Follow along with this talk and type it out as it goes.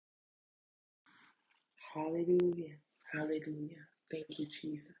Hallelujah. Hallelujah. Thank you,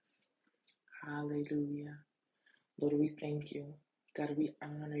 Jesus. Hallelujah. Lord, we thank you. God, we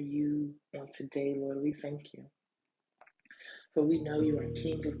honor you on today, Lord. We thank you. For we know you are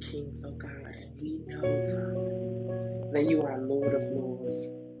King of Kings, oh God, and we know, Father, that you are Lord of Lords.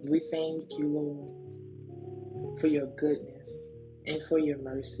 We thank you, Lord, for your goodness and for your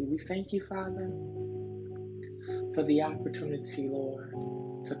mercy. We thank you, Father, for the opportunity, Lord,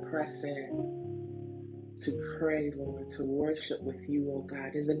 to press in, to pray, Lord, to worship with you, oh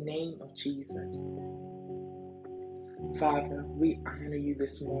God, in the name of Jesus. Father, we honor you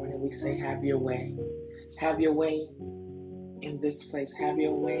this morning. We say, have your way. Have your way in this place. Have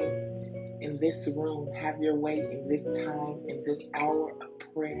your way in this room. Have your way in this time, in this hour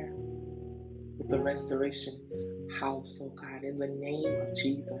of prayer with the Restoration House, oh God, in the name of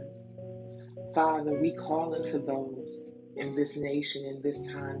Jesus. Father, we call into those in this nation, in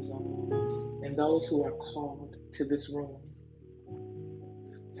this time zone, and those who are called to this room.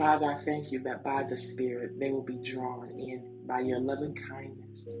 Father, I thank you that by the Spirit they will be drawn in by your loving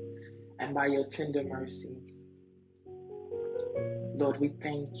kindness and by your tender mercies. Lord, we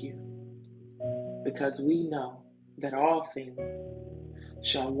thank you because we know that all things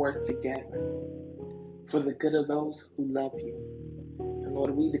shall work together for the good of those who love you. And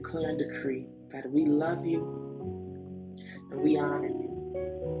Lord, we declare and decree that we love you and we honor you.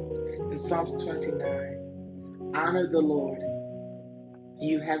 In Psalms 29, honor the Lord,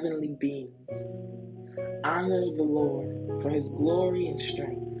 you heavenly beings. Honor the Lord for his glory and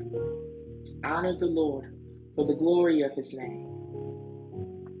strength. Honor the Lord for the glory of his name.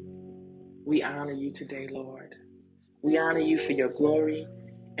 We honor you today, Lord. We honor you for your glory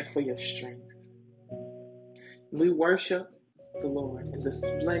and for your strength. We worship the Lord in the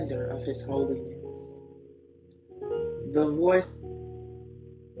splendor of his holiness. The voice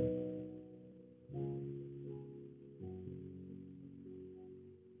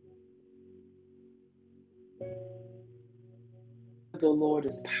of the Lord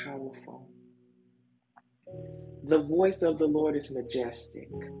is powerful. The voice of the Lord is majestic.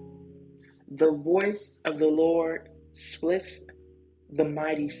 The voice of the Lord splits the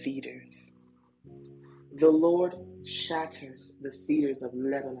mighty cedars. The Lord shatters the cedars of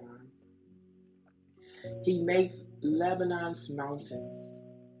Lebanon. He makes Lebanon's mountains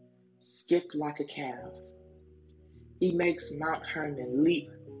skip like a calf. He makes Mount Hermon leap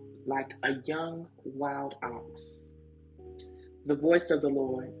like a young wild ox. The voice of the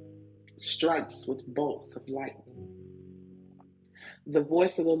Lord strikes with bolts of lightning. The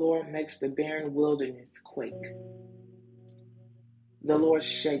voice of the Lord makes the barren wilderness quake. The Lord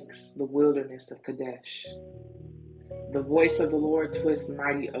shakes the wilderness of Kadesh. The voice of the Lord twists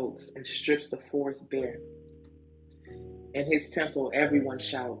mighty oaks and strips the forest bare. In his temple everyone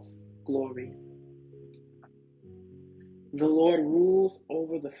shouts, glory. The Lord rules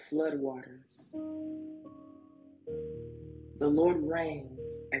over the floodwaters. The Lord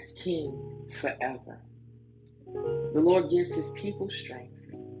reigns as king forever. The Lord gives his people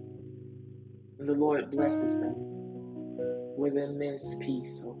strength, and the Lord blesses them with immense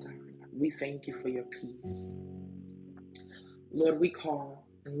peace, oh God. We thank you for your peace. Lord, we call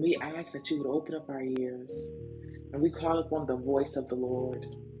and we ask that you would open up our ears, and we call upon the voice of the Lord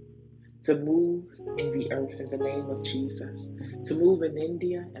to move in the earth in the name of Jesus, to move in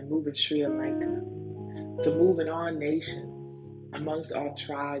India and move in Sri Lanka, to move in all nations, amongst all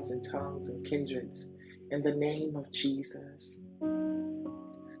tribes and tongues and kindreds, in the name of Jesus.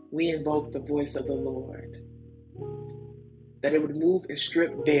 We invoke the voice of the Lord, that it would move and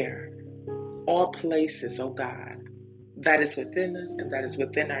strip bare all places, oh God, that is within us and that is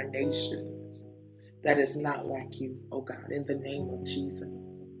within our nations, that is not like you, oh God, in the name of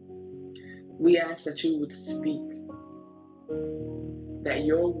Jesus. We ask that you would speak, that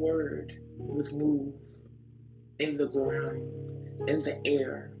your word would move in the ground, in the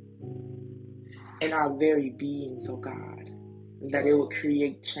air, in our very beings, oh God, and that it would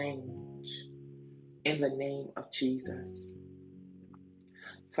create change in the name of Jesus.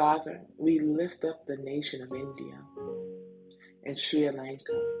 Father, we lift up the nation of India and Sri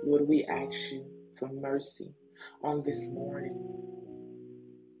Lanka. Lord, we ask you for mercy on this morning.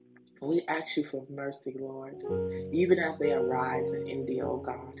 We ask you for mercy, Lord, even as they arise in India, oh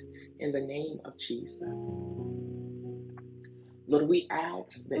God, in the name of Jesus. Lord, we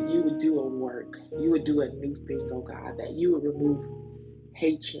ask that you would do a work, you would do a new thing, oh God, that you would remove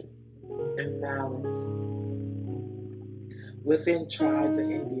hatred and malice within tribes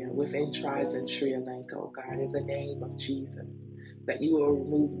in India, within tribes in Sri Lanka, oh God, in the name of Jesus, that you will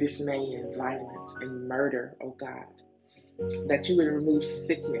remove dismay and violence and murder, oh God, that you would remove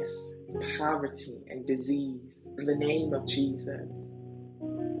sickness poverty and disease in the name of Jesus.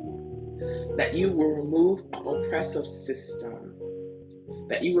 That you will remove an oppressive system,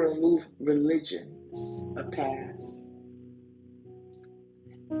 that you will remove religions of past,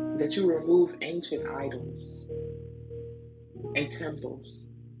 that you will remove ancient idols and temples,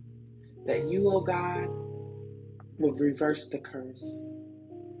 that you, oh God, will reverse the curse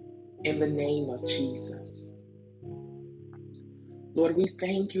in the name of Jesus. Lord, we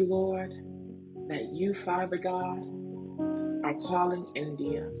thank you, Lord, that you, Father God, are calling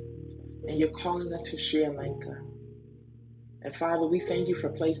India and you're calling us to Sri Lanka. And Father, we thank you for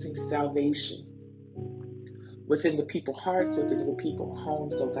placing salvation within the people's hearts, within the people's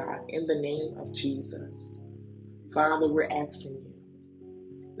homes, oh God, in the name of Jesus. Father, we're asking you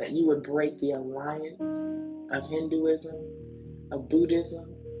that you would break the alliance of Hinduism, of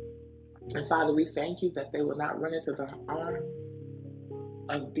Buddhism. And Father, we thank you that they will not run into the arms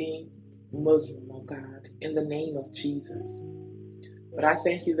of being Muslim, oh God, in the name of Jesus. But I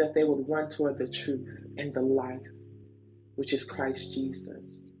thank you that they would run toward the truth and the life, which is Christ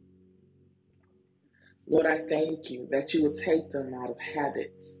Jesus. Lord, I thank you that you would take them out of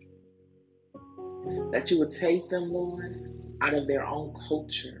habits, that you would take them, Lord, out of their own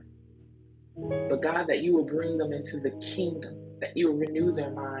culture. But God, that you will bring them into the kingdom, that you will renew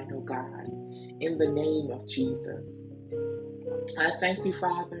their mind, oh God, in the name of Jesus. I thank you,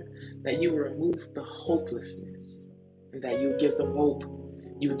 Father, that you will remove the hopelessness and that you will give them hope.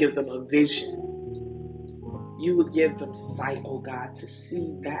 You will give them a vision. You will give them sight, oh God, to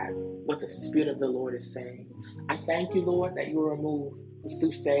see that what the Spirit of the Lord is saying. I thank you, Lord, that you will remove the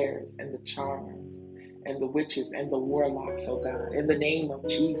soothsayers and the charmers and the witches and the warlocks, oh God, in the name of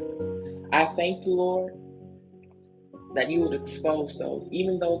Jesus. I thank you, Lord, that you would expose those,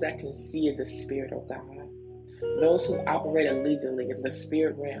 even those that can see in the Spirit, oh God. Those who operate illegally in the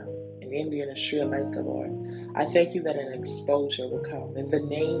spirit realm in India and Sri Lanka, Lord. I thank you that an exposure will come in the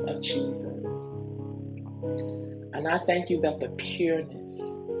name of Jesus. And I thank you that the pureness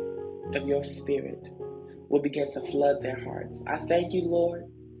of your spirit will begin to flood their hearts. I thank you, Lord,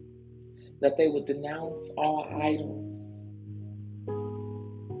 that they would denounce all idols,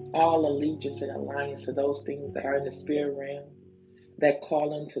 all allegiance and alliance to those things that are in the spirit realm that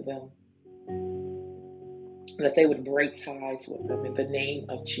call unto them, that they would break ties with them in the name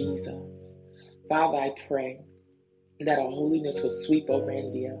of Jesus. Father, I pray that our holiness would sweep over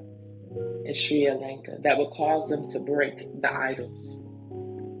India and Sri Lanka, that would cause them to break the idols,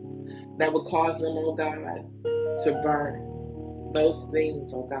 that would cause them, oh God, to burn those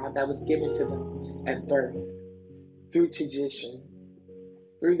things, oh God, that was given to them at birth, through tradition,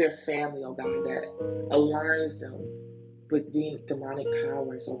 through their family, oh God, that aligns them with demonic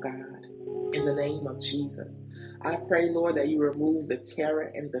powers, oh God, in the name of Jesus. I pray, Lord, that you remove the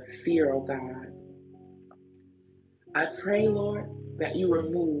terror and the fear, oh God. I pray, Lord, that you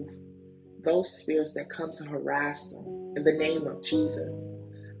remove those spirits that come to harass them in the name of Jesus.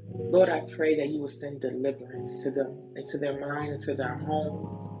 Lord, I pray that you will send deliverance to them, into their mind, into their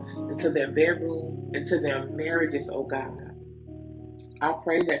homes, into their bedrooms, into their marriages, oh God. I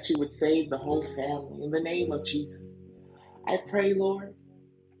pray that you would save the whole family in the name of Jesus. I pray, Lord,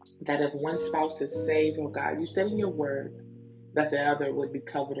 that if one spouse is saved, oh God, you said in your word that the other would be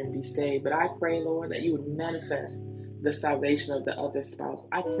covered and be saved. But I pray, Lord, that you would manifest the salvation of the other spouse.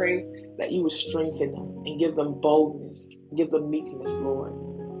 I pray that you would strengthen them and give them boldness, give them meekness, Lord.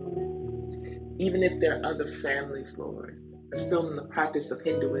 Even if their other families, Lord, are still in the practice of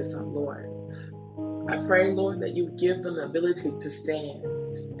Hinduism, Lord. I pray, Lord, that you give them the ability to stand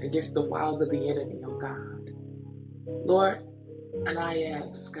against the wiles of the enemy, oh God. Lord, and I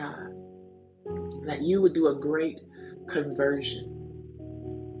ask, God, that you would do a great conversion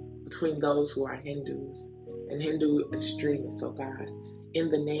between those who are Hindus and Hindu extremists, oh God,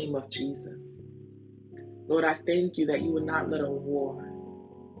 in the name of Jesus. Lord, I thank you that you would not let a war,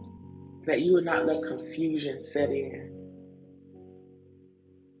 that you would not let confusion set in,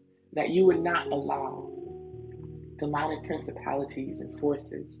 that you would not allow demonic principalities and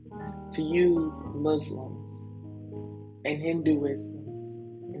forces to use Muslims and Hinduism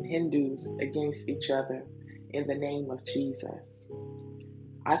and Hindus against each other in the name of Jesus.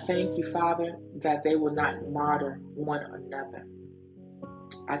 I thank you, Father, that they will not martyr one another.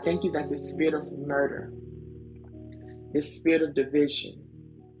 I thank you that the spirit of murder, this spirit of division,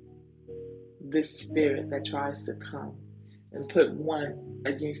 this spirit that tries to come and put one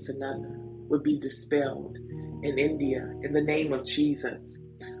against another would be dispelled in India in the name of Jesus,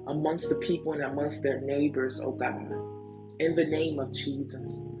 amongst the people and amongst their neighbors, oh God, in the name of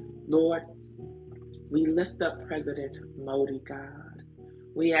Jesus. Lord, we lift up President Modi, God.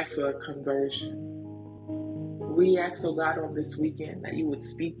 We ask for a conversion. We ask, oh God, on this weekend that you would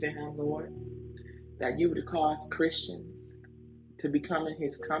speak to him, Lord, that you would cause Christians to become in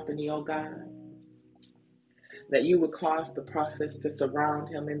his company, oh God, that you would cause the prophets to surround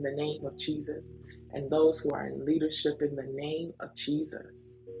him in the name of Jesus, and those who are in leadership in the name of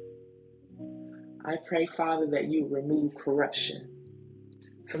Jesus. I pray, Father, that you remove corruption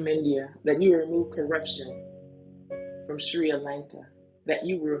from India, that you remove corruption from Sri Lanka, that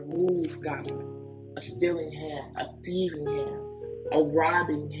you remove, God, a stealing hand, a thieving hand, a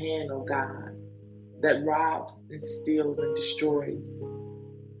robbing hand, oh God, that robs and steals and destroys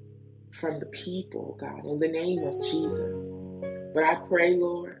from the people, God, in the name of Jesus. But I pray,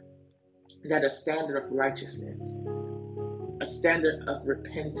 Lord, that a standard of righteousness, a standard of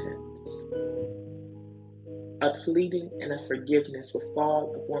repentance, a pleading and a forgiveness will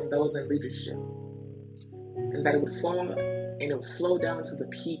fall upon those in leadership, and that it would fall and it would flow down to the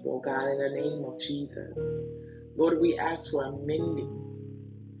people, God, in the name of Jesus. Lord, we ask for a mending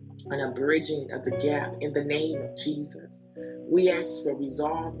and a bridging of the gap in the name of Jesus. We ask for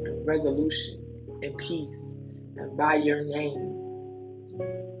resolve and resolution and peace, and by your name.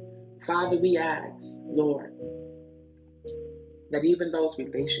 Father, we ask, Lord, that even those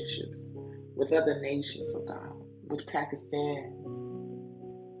relationships with other nations, oh God, with Pakistan,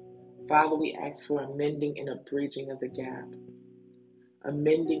 Father, we ask for a mending and a bridging of the gap. A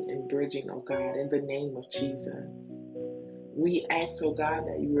mending and bridging, oh God, in the name of Jesus. We ask, oh God,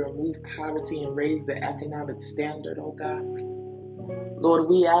 that you remove poverty and raise the economic standard, oh God. Lord,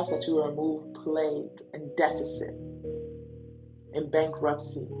 we ask that you remove plague and deficit and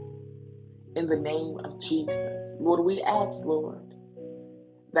bankruptcy in the name of Jesus. Lord, we ask, Lord,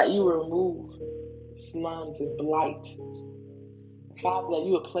 that you remove slums and blight. Father, that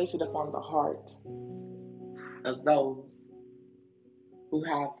you would place it upon the heart of those who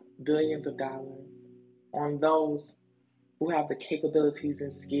have billions of dollars, on those who have the capabilities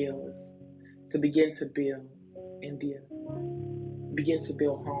and skills to begin to build India, begin to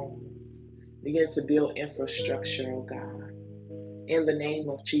build homes, begin to build infrastructure, oh God. In the name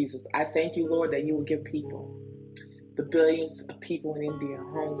of Jesus, I thank you, Lord, that you will give people, the billions of people in India,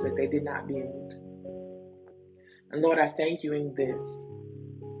 homes that they did not build. And Lord, I thank you in this.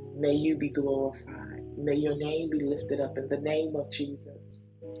 May you be glorified. May your name be lifted up in the name of Jesus.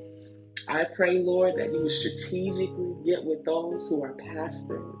 I pray, Lord, that you would strategically get with those who are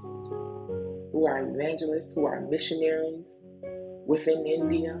pastors, who are evangelists, who are missionaries within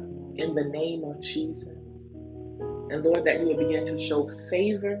India, in the name of Jesus. And Lord, that you would begin to show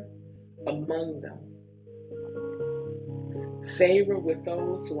favor among them. Favor with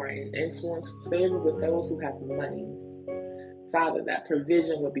those who are in influence, favor with those who have monies. Father, that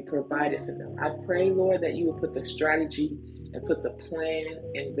provision will be provided for them. I pray, Lord, that you will put the strategy and put the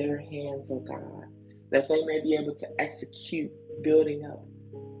plan in their hands, oh God, that they may be able to execute building up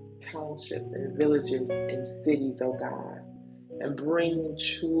townships and villages and cities, oh God, and bring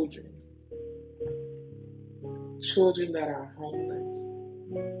children that are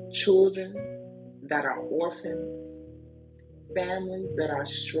homeless, children that are orphans, families that are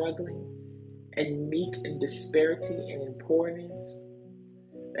struggling and meek in disparity and in poorness,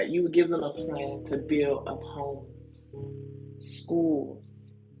 that you would give them a plan to build up homes, schools,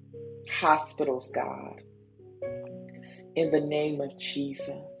 hospitals, God, in the name of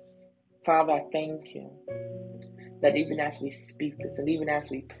Jesus. Father, I thank you that even as we speak this and even as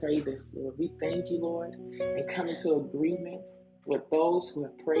we pray this, Lord, we thank you, Lord, and come into agreement with those who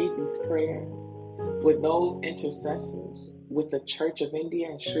have prayed these prayers, with those intercessors, with the Church of India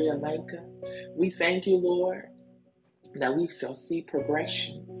and Sri Lanka. We thank you, Lord, that we shall see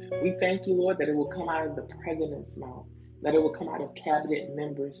progression. We thank you, Lord, that it will come out of the president's mouth, that it will come out of cabinet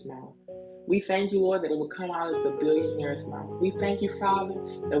members' mouth. We thank you, Lord, that it will come out of the billionaire's mouth. We thank you, Father,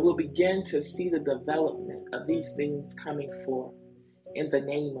 that we'll begin to see the development of these things coming forth in the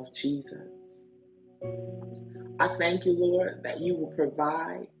name of Jesus. I thank you, Lord, that you will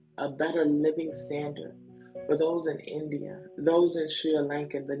provide a better living standard for those in India, those in Sri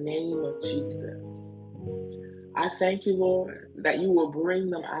Lanka, in the name of Jesus. I thank you, Lord, that you will bring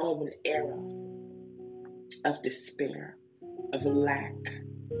them out of an era of despair, of lack,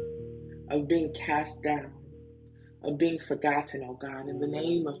 of being cast down, of being forgotten, oh God, in the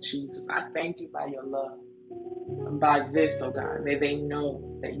name of Jesus. I thank you by your love. And by this, oh God, may they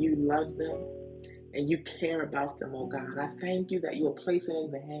know that you love them and you care about them, oh God. I thank you that you will place it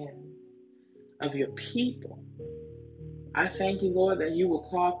in the hands of your people. I thank you, Lord, that you will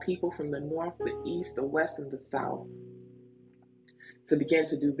call people from the north, the east, the west, and the south to begin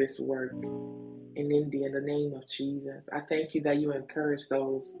to do this work in India in the name of Jesus. I thank you that you encourage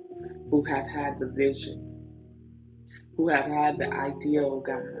those who have had the vision, who have had the idea, oh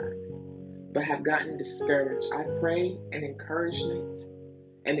God, but have gotten discouraged. I pray an encouragement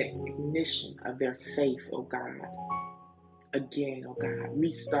and an ignition of their faith, oh God. Again, oh God,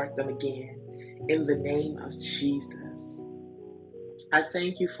 restart them again in the name of Jesus. I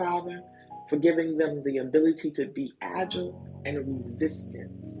thank you, Father, for giving them the ability to be agile and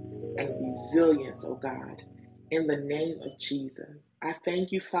resistance and resilience, oh God, in the name of Jesus. I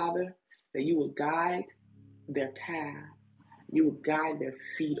thank you, Father, that you will guide their path, you will guide their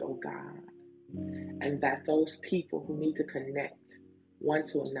feet, oh God, and that those people who need to connect one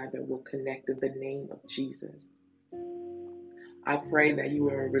to another will connect in the name of Jesus. I pray that you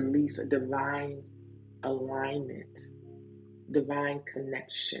will release a divine alignment, divine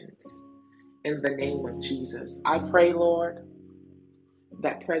connections in the name of Jesus. I pray, Lord,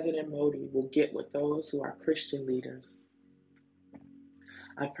 that President Modi will get with those who are Christian leaders.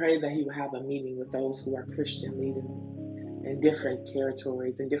 I pray that he will have a meeting with those who are Christian leaders in different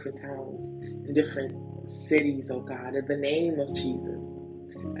territories, in different towns, in different cities, oh God, in the name of Jesus.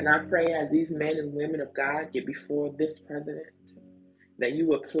 And I pray as these men and women of God get before this president, that you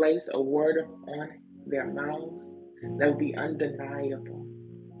will place a word on their mouths that will be undeniable,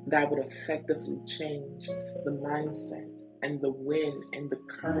 that would effectively change the mindset and the wind and the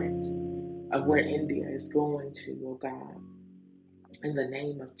current of where India is going to, oh God, in the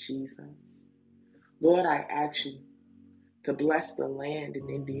name of Jesus. Lord, I ask you to bless the land in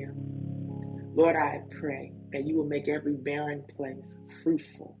India. Lord, I pray that you will make every barren place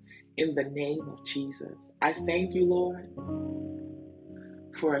fruitful in the name of Jesus. I thank you, Lord,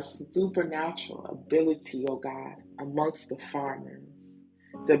 for a supernatural ability, oh God, amongst the farmers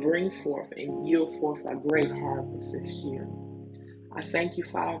to bring forth and yield forth a great harvest this year. I thank you,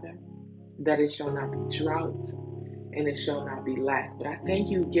 Father, that it shall not be drought and it shall not be lack. But I thank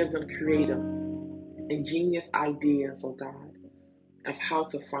you, give them creative, ingenious ideas, oh God, of how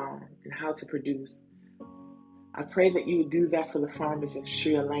to farm and how to produce. I pray that you would do that for the farmers in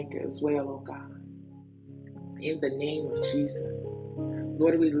Sri Lanka as well, oh God, in the name of Jesus.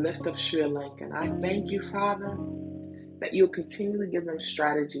 Lord, we lift up Sri Lanka, and I thank you, Father, that you'll continually give them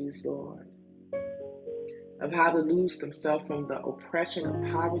strategies, Lord, of how to lose themselves from the oppression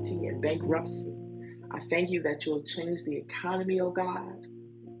of poverty and bankruptcy. I thank you that you'll change the economy, oh God,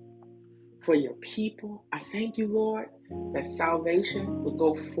 for your people. I thank you, Lord, that salvation will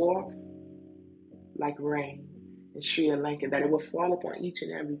go forth like rain in Sri Lanka, that it will fall upon each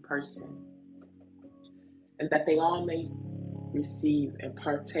and every person, and that they all may receive and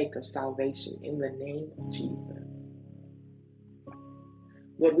partake of salvation in the name of Jesus.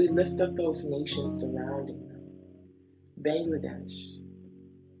 Lord, we lift up those nations surrounding them, Bangladesh,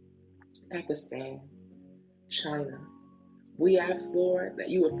 Pakistan, China. We ask, Lord, that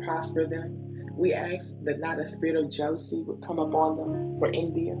you would prosper them. We ask that not a spirit of jealousy would come upon them for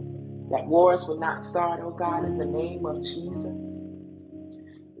India, that wars will not start, oh God, in the name of Jesus.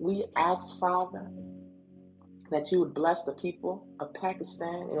 We ask, Father, that you would bless the people of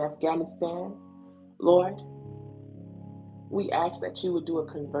Pakistan and Afghanistan. Lord, we ask that you would do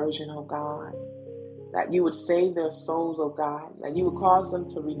a conversion, oh God, that you would save their souls, oh God, that you would cause them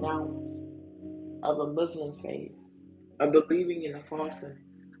to renounce of a Muslim faith, of believing in a false and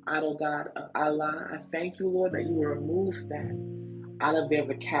idol God of Allah. I thank you, Lord, that you will remove that out of their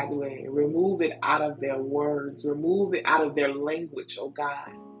vocabulary, remove it out of their words, remove it out of their language, oh God.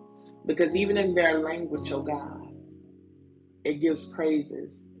 Because even in their language, oh God, it gives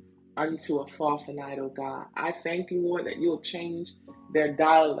praises unto a false and idol God. I thank you, Lord, that you'll change their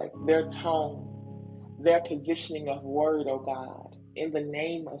dialect, their tone, their positioning of word, oh God, in the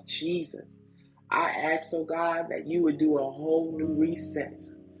name of Jesus. I ask, oh God, that you would do a whole new reset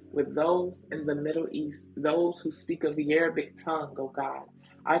with those in the Middle East, those who speak of the Arabic tongue, oh God.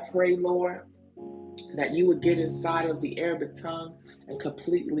 I pray, Lord, that you would get inside of the Arabic tongue and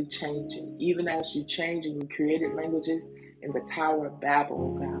completely change it, even as you change and you created languages in the Tower of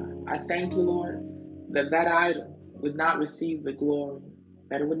Babel, oh God. I thank you, Lord, that that idol would not receive the glory,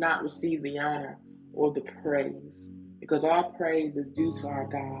 that it would not receive the honor or the praise, because all praise is due to our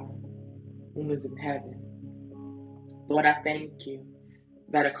God, whom is in heaven. Lord, I thank you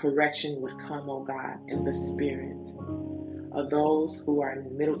that a correction would come, oh God, in the spirit of those who are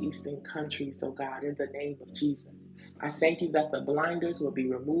in Middle Eastern countries, oh God, in the name of Jesus. I thank you that the blinders will be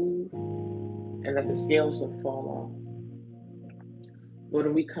removed and that the scales will fall off.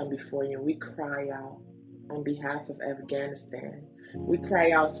 Lord, we come before you and we cry out on behalf of Afghanistan. We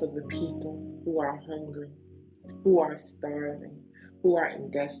cry out for the people who are hungry, who are starving, who are in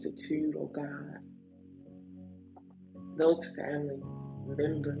destitute, oh God. those families,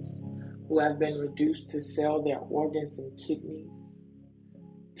 members who have been reduced to sell their organs and kidneys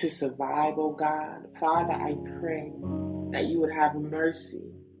to survive, oh God. Father, I pray that you would have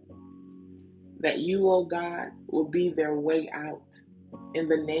mercy, that you, oh God, will be their way out in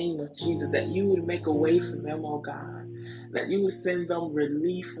the name of Jesus, that you would make a way for them, oh God, that you would send them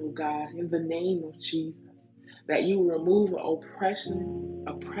relief, oh God, in the name of Jesus, that you will remove oppressive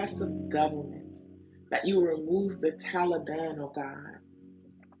government, that you will remove the Taliban, oh God,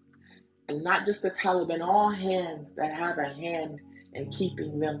 and not just the Taliban, all hands that have a hand in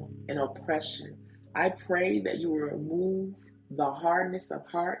keeping them in oppression. I pray that you will remove the hardness of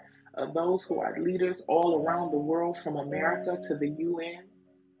heart of those who are leaders all around the world, from America to the UN,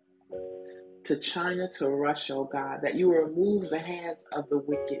 to China, to Russia, oh God, that you will remove the hands of the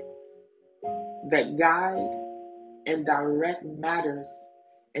wicked that guide and direct matters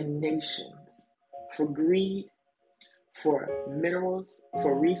in nations for greed, for minerals,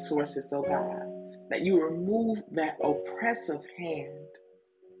 for resources, oh God, that you remove that oppressive hand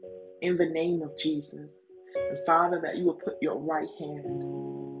in the name of Jesus. And Father, that you will put your right hand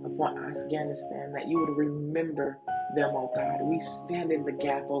upon Afghanistan, that you would remember them, oh God. We stand in the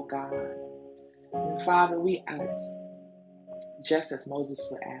gap, oh God. And Father, we ask, just as Moses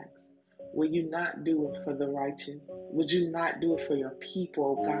would ask, will you not do it for the righteous? Would you not do it for your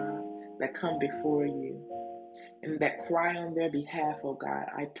people, oh God, that come before you and that cry on their behalf, oh God?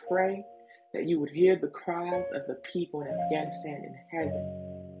 I pray that you would hear the cries of the people in Afghanistan in heaven,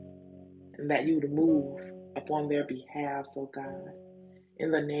 and that you would move upon their behalves, oh God,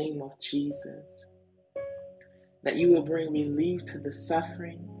 in the name of Jesus. That you will bring relief to the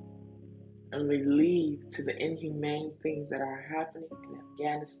suffering and relief to the inhumane things that are happening in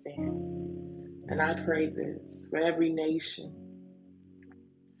Afghanistan. And I pray this for every nation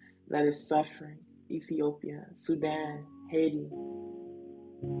that is suffering: Ethiopia, Sudan, Haiti,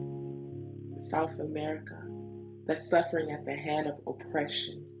 South America, that's suffering at the hand of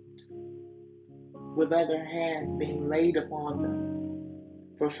oppression, with other hands being laid upon them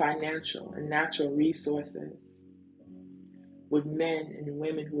for financial and natural resources, with men and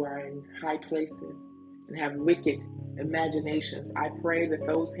women who are in high places and have wicked imaginations. I pray that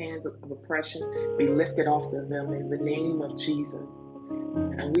those hands of oppression be lifted off of them in the name of Jesus.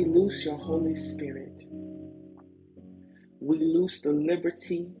 And we loose your Holy Spirit. We loose the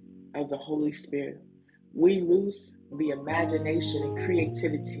liberty of the Holy Spirit. We loose the imagination and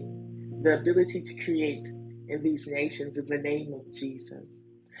creativity, the ability to create in these nations in the name of Jesus.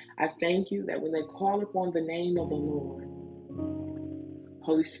 I thank you that when they call upon the name of the Lord,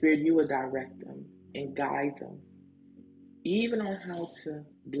 Holy Spirit, you will direct them and guide them, even on how to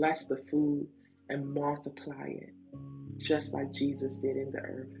bless the food and multiply it, just like Jesus did in the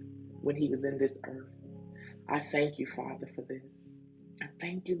earth when he was in this earth. I thank you, Father, for this. I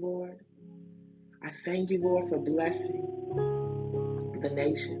thank you, Lord. I thank you, Lord, for blessing the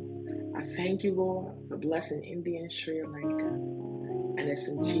nations. I thank you, Lord, for blessing India and Sri Lanka. And it's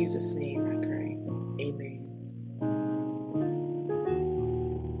in Jesus' name I pray. Amen.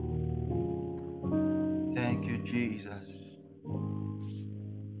 Thank you, Jesus.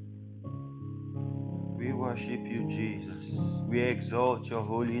 We worship you, Jesus. We exalt your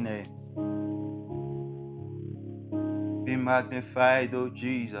holy name. Be magnified, O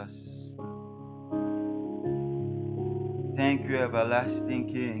Jesus. Thank you, everlasting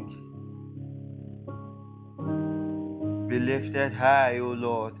King. Be lifted high, O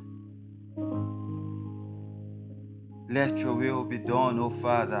Lord. Let your will be done, O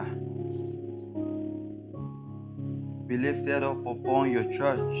Father. Be lifted up upon your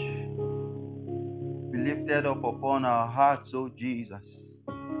church. Be lifted up upon our hearts, O Jesus.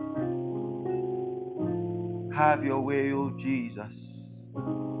 Have your way, O Jesus.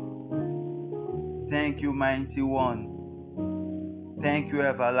 Thank you, mighty one. Thank you,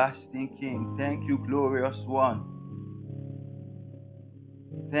 everlasting King. Thank you, glorious one.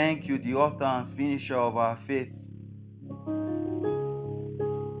 Thank you, the author and finisher of our faith.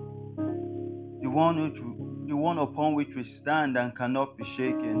 The one upon which we stand and cannot be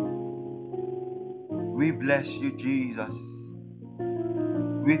shaken. We bless you, Jesus.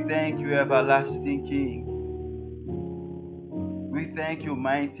 We thank you, everlasting King. We thank you,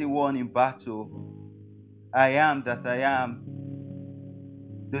 mighty one in battle. I am that I am,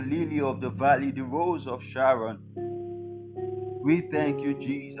 the lily of the valley, the rose of Sharon. We thank you,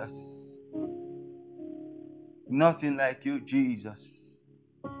 Jesus. Nothing like you, Jesus.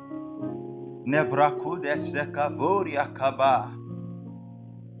 We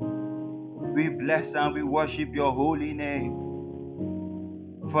bless and we worship your holy name.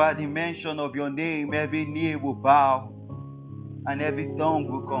 For at the mention of your name, every knee will bow and every tongue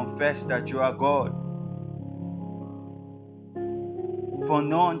will confess that you are God. For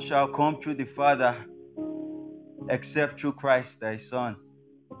none shall come through the Father except through Christ thy Son.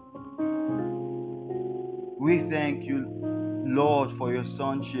 We thank you, Lord, for your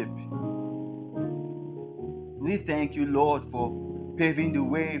sonship. We thank you, Lord, for paving the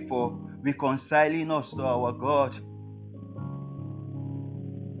way for reconciling us to our God.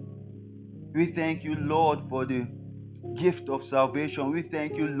 We thank you, Lord, for the gift of salvation. We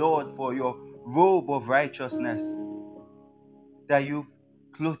thank you, Lord, for your robe of righteousness that you've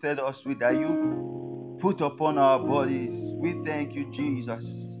clothed us with, that you've put upon our bodies. We thank you, Jesus.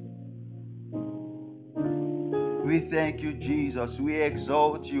 We thank you, Jesus. We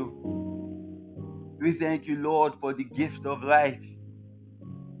exalt you. We thank you, Lord, for the gift of life.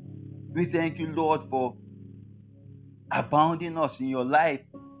 We thank you, Lord, for abounding us in your life,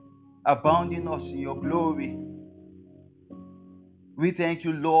 abounding us in your glory. We thank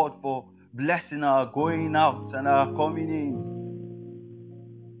you, Lord, for blessing our going out and our coming in.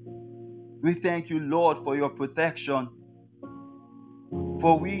 We thank you, Lord, for your protection.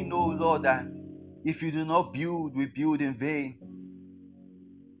 For we know, Lord, that if you do not build, we build in vain.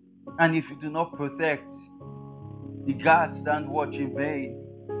 And if you do not protect, the guards stand watch in vain.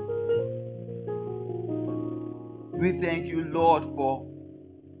 We thank you, Lord, for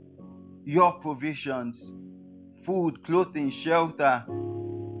your provisions, food, clothing, shelter.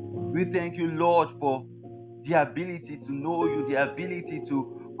 We thank you, Lord, for the ability to know you, the ability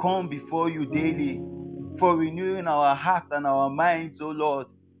to come before you daily, for renewing our heart and our minds, oh Lord,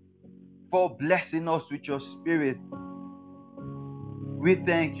 for blessing us with your spirit. We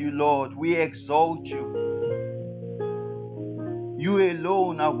thank you, Lord. We exalt you. You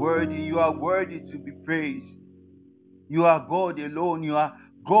alone are worthy. You are worthy to be praised. You are God alone. You are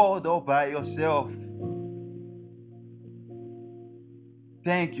God all by yourself.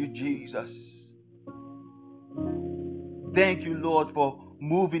 Thank you, Jesus. Thank you, Lord, for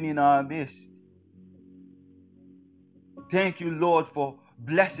moving in our midst. Thank you, Lord, for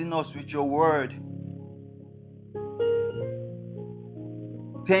blessing us with your word.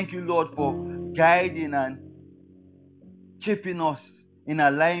 Thank you, Lord, for guiding and keeping us in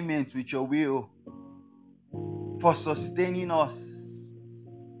alignment with your will, for sustaining us.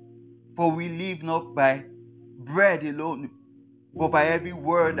 For we live not by bread alone, but by every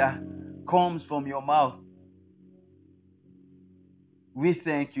word that comes from your mouth. We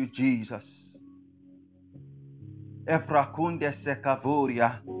thank you, Jesus. Eprakunde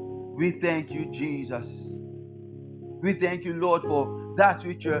sekavoria. We thank you, Jesus. We thank you, Lord, for that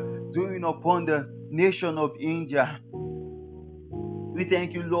which you're doing upon the nation of India. We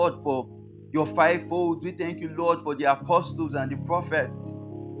thank you, Lord, for your fivefold. We thank you, Lord, for the apostles and the prophets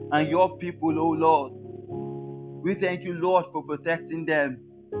and your people, oh Lord. We thank you, Lord, for protecting them.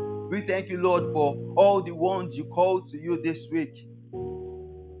 We thank you, Lord, for all the ones you called to you this week.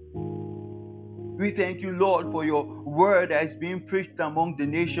 We thank you, Lord, for your word that is being preached among the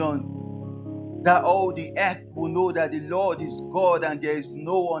nations, that all the earth will know that the Lord is God and there is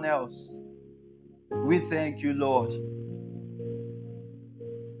no one else. We thank you, Lord.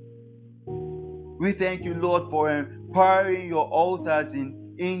 We thank you, Lord, for empowering your altars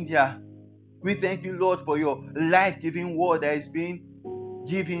in India. We thank you, Lord, for your life-giving word that is being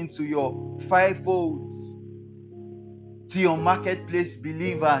given to your fivefolds, to your marketplace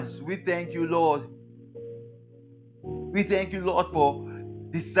believers. We thank you, Lord. We thank you, Lord, for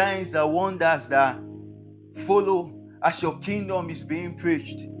the signs and wonders that follow as your kingdom is being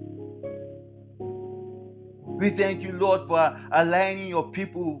preached. We thank you, Lord, for aligning your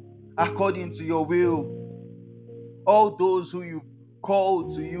people according to your will. All those who you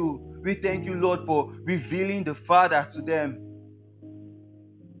called to you, we thank you, Lord, for revealing the Father to them.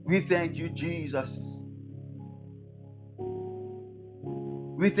 We thank you, Jesus.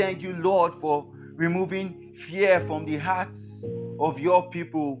 We thank you, Lord, for removing fear from the hearts of your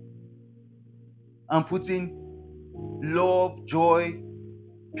people and putting love, joy,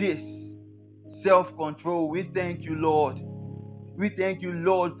 peace, self-control. We thank you, Lord. We thank you,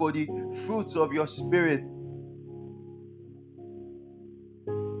 Lord, for the fruits of your Spirit.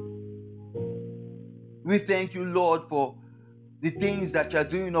 We thank you, Lord, for the things that you are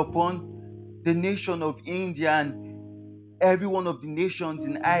doing upon the nation of India and every one of the nations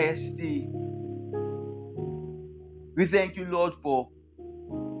in IST. We thank you, Lord, for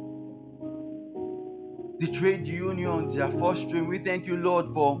the trade unions they are fostering. We thank you,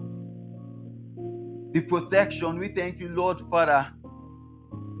 Lord, for the protection. We thank you, Lord, Father,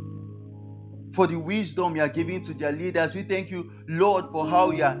 for the wisdom you are giving to their leaders. We thank you, Lord, for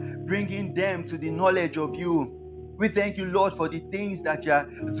how you are bringing them to the knowledge of you. We thank you, Lord, for the things that you are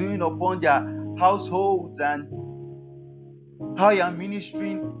doing upon their households and how you are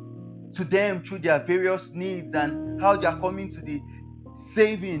ministering to them through their various needs and how they are coming to the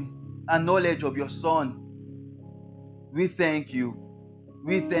saving and knowledge of your Son. We thank you.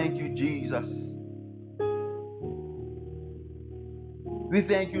 We thank you, Jesus. We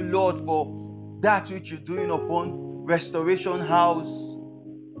thank you, Lord, for that which you're doing upon Restoration House,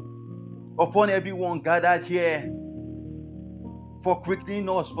 upon everyone gathered here, for quickening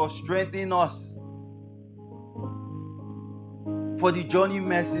us, for strengthening us, for the journey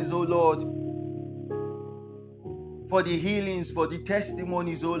mercies, oh Lord, for the healings, for the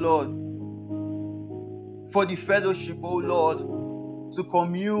testimonies, oh Lord, for the fellowship, oh Lord, to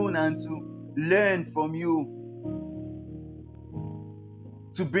commune and to learn from you,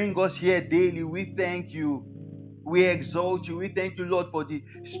 to bring us here daily. We thank you. We exalt you. We thank you, Lord, for the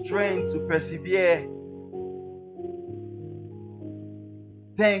strength to persevere.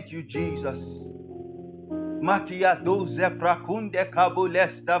 Thank you, Jesus.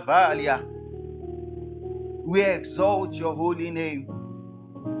 We exalt your holy name.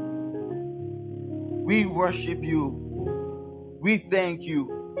 We worship you. We thank you.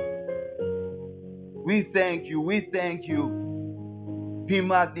 We thank you. We thank you. Be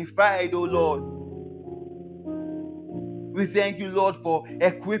magnified, O Lord. We thank you, Lord, for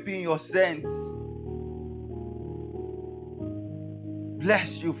equipping your saints.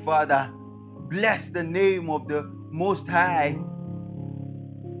 Bless you, Father. Bless the name of the Most High,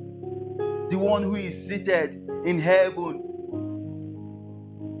 the one who is seated in heaven.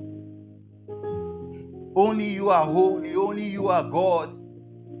 Only you are holy. Only you are God.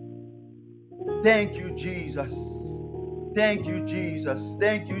 Thank you, Jesus. Thank you, Jesus.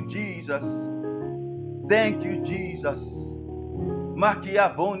 Thank you, Jesus. Thank you, Jesus.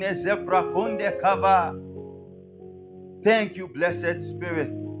 Thank you, blessed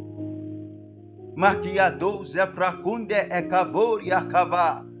Spirit.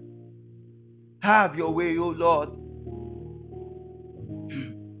 Have your way, O Lord.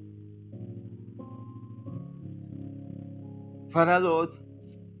 Father, Lord,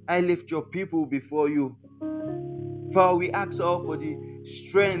 I lift your people before you. Father, we ask all for the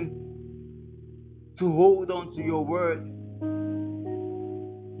strength to hold on to your word.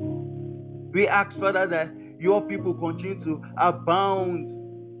 We ask, Father, that your people continue to abound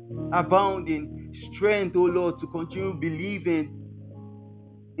in strength, O Lord, to continue believing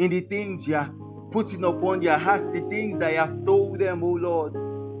in the things you are putting upon their hearts, the things that you have told them, O Lord.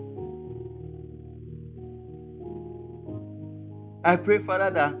 I pray,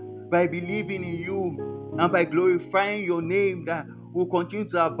 Father, that by believing in you and by glorifying your name, that we'll continue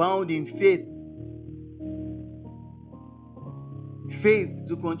to abound in faith. Faith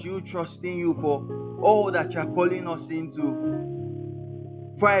to continue trusting you for all that you're calling us into.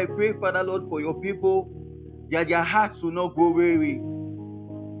 For I pray, Father, Lord, for your people, that their hearts will not grow weary,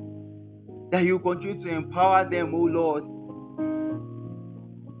 that you continue to empower them, O Lord,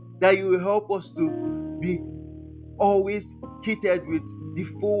 that you will help us to be always kitted with the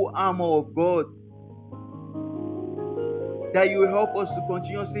full armor of God, that you will help us to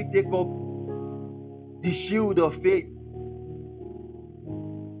continuously take up the shield of faith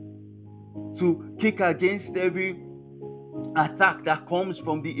to kick against every attack that comes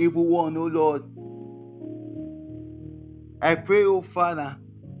from the evil one, O Lord. I pray, O Father,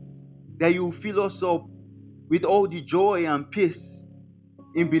 that you fill us up with all the joy and peace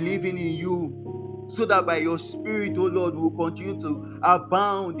in believing in you, so that by your Spirit, O Lord, we will continue to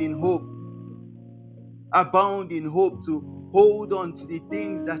abound in hope to hold on to the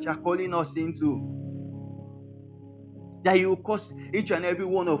things that you're calling us into. That you will cause each and every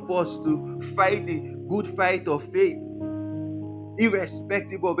one of us to fight the good fight of faith,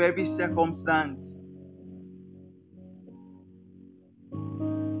 irrespective of every circumstance.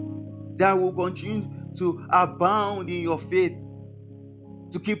 That will continue to abound in your faith,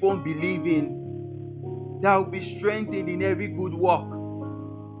 to keep on believing. That will be strengthened in every good work.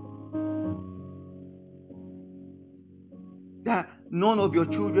 That none of your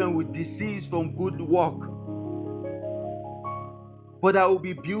children will cease from good work, but that will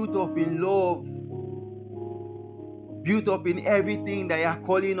be built up in love, built up in everything that you are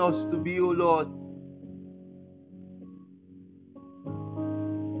calling us to be, O Lord.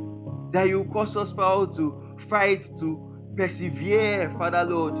 That you cause us, Father, to fight, to persevere, Father,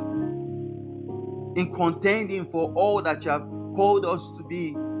 Lord, in contending for all that you have called us to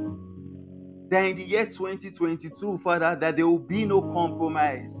be. That in the year 2022, Father, that there will be no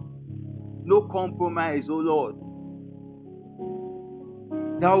compromise, O Lord.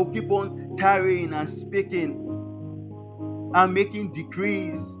 That will keep on tarrying and speaking and making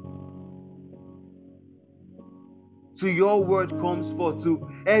decrees. To your word comes forth, to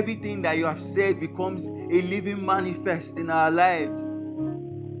everything that you have said becomes a living manifest in our lives.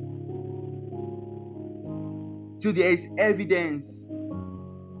 Till there is evidence,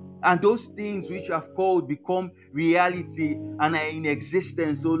 and those things which you have called become reality and are in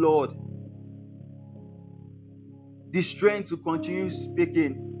existence, oh Lord. The strength to continue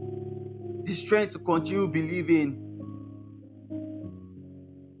speaking, the strength to continue believing.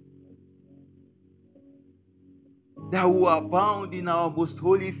 That we are bound in our most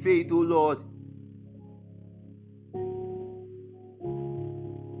holy faith, O Lord.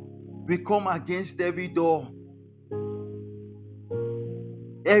 We come against every door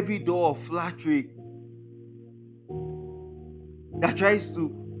of flattery that tries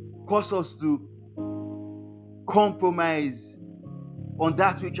to cause us to compromise on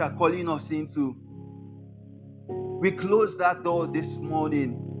that which you are calling us into. We close that door this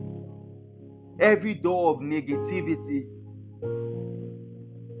morning. Every door of negativity,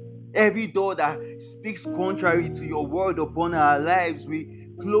 every door that speaks contrary to your word upon our lives, we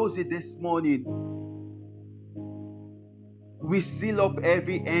close it this morning. We seal up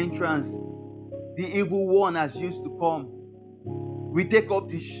every entrance the evil one has used to come. We take up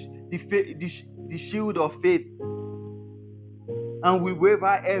the shield of faith, and we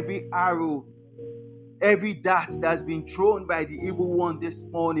waver every arrow, every dart that's been thrown by the evil one this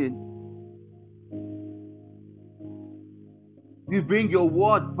morning. We bring your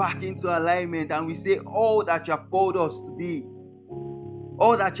word back into alignment, and we say all that you have called us to be,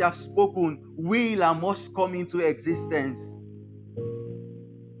 all that you have spoken will and must come into existence.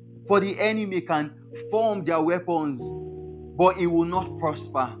 For the enemy can form their weapons, but it will not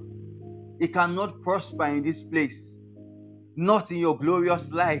prosper. It cannot prosper in this place, not in your glorious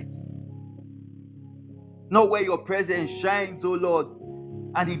light, not where your presence shines, O Lord,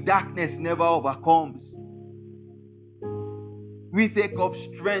 and the darkness never overcomes. We take up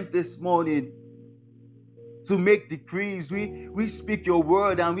strength this morning to make decrees. We speak your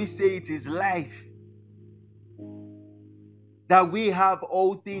word and we say it is life. That we have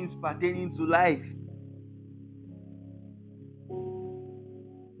all things pertaining to life.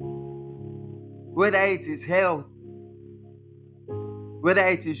 Whether it is health, whether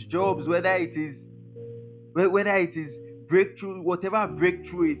it is jobs, whether it is breakthrough, whatever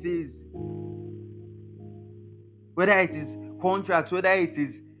breakthrough it is, whether it is contracts, whether it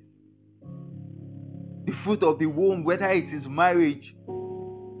is the fruit of the womb, whether it is marriage,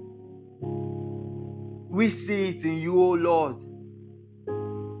 we see it in you, O Lord.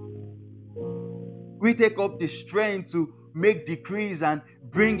 We take up the strength to make decrees and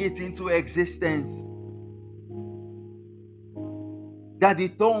bring it into existence. That the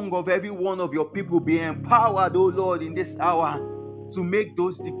tongue of every one of your people be empowered, O Lord, in this hour to make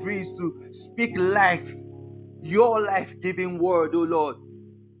those decrees, to speak life, your life-giving word, O Lord.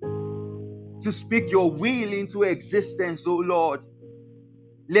 To speak your will into existence, O Lord.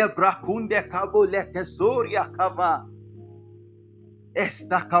 Lebrakunde kabo lekesoria kava.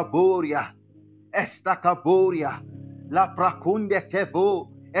 Esta kaboria. La prakunde kevo.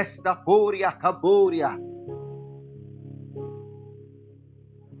 Esta poria kaboria.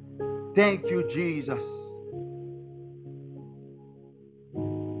 Thank you, Jesus.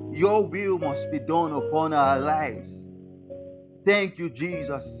 Your will must be done upon our lives. Thank you,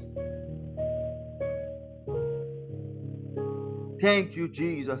 Jesus. Thank you,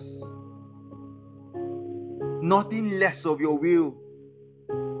 Jesus. Nothing less of your will,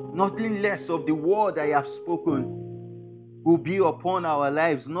 nothing less of the word I have spoken will be upon our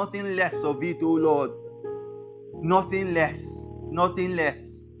lives. Nothing less of it, O Lord. Nothing less. Nothing less.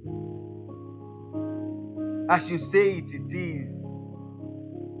 As you say it, it is.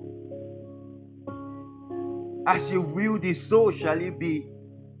 As you will it, so shall it be.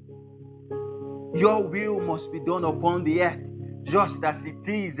 Your will must be done upon the earth, just as it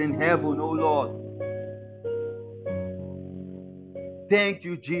is in heaven, O Lord. Thank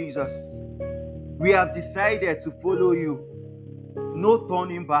you, Jesus. We have decided to follow you. No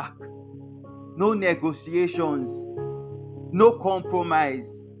turning back, no negotiations, no compromise.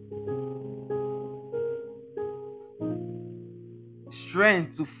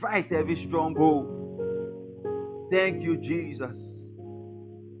 Strength to fight every stronghold. Thank you, Jesus.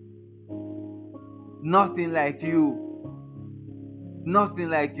 Nothing like you. Nothing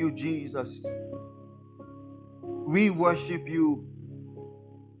like you, Jesus. We worship you.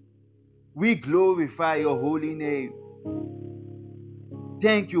 We glorify your holy name.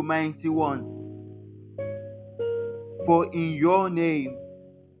 Thank you, mighty one. For in your name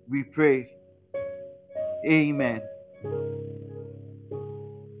we pray. Amen.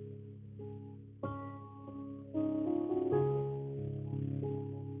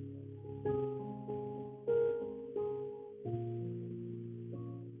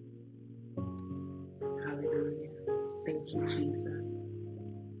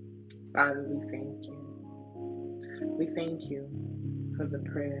 Father, we thank you. We thank you for the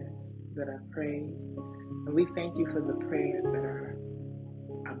prayers that are prayed, and we thank you for the prayers that are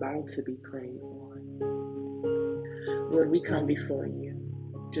about to be prayed, Lord. Lord, we come before you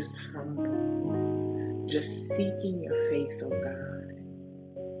just humble, just seeking your face, oh God.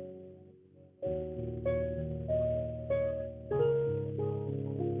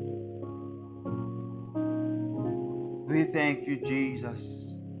 We thank you, Jesus.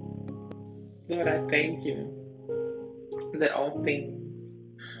 Lord, I thank you that all things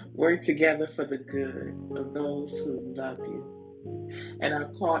work together for the good of those who love you and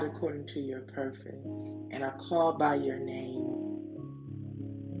are called according to your purpose and are called by your name.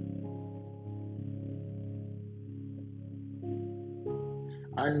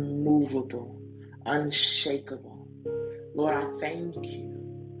 Unmovable, unshakable. Lord, I thank you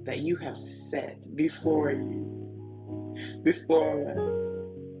that you have set before us,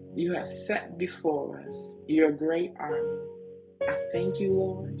 you have set before us your great army. I thank you,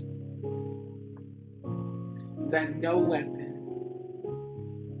 Lord, that no weapon,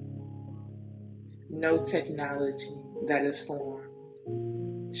 no technology that is formed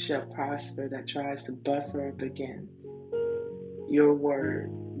shall prosper that tries to buffer up against your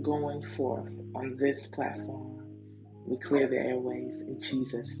word going forth on this platform. We clear the airways in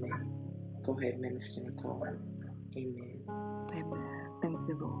Jesus' name. Go ahead, Minister Nicole. Amen. Amen. Thank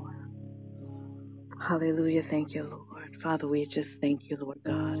you, Lord. Hallelujah. Thank you, Lord. Father, we just thank you, Lord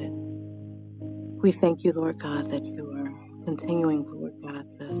God. And we thank you, Lord God, that you are continuing, Lord God,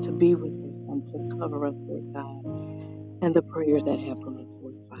 to be with us and to cover us, Lord God, and the prayers that have gone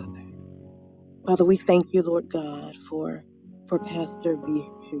forth, Father. Father, we thank you, Lord God, for Pastor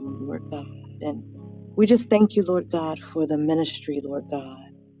Virtue, Lord God. And we just thank you, Lord God, for the ministry, Lord God,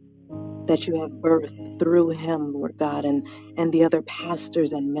 that you have birthed through him, Lord God, and the other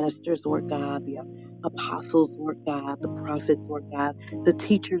pastors and ministers, Lord God, the apostles, Lord God, the prophets, Lord God, the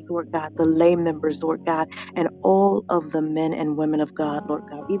teachers, Lord God, the lay members, Lord God, and all of the men and women of God, Lord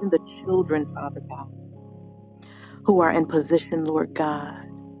God, even the children, Father God, who are in position, Lord God,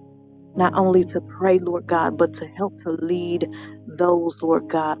 not only to pray, Lord God, but to help to lead those, Lord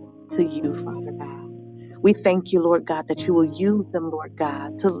God, to you, Father God. We thank you, Lord God, that you will use them, Lord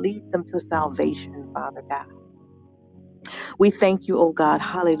God, to lead them to salvation, Father God. We thank you, oh God,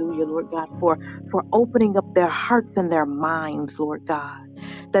 hallelujah, Lord God, for opening up their hearts and their minds, Lord God,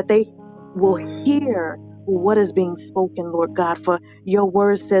 that they will hear what is being spoken, Lord God. For your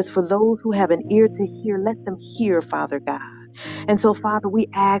word says, for those who have an ear to hear, let them hear, Father God. And so, Father, we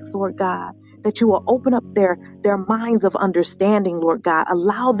ask, Lord God, that you will open up their minds of understanding, Lord God.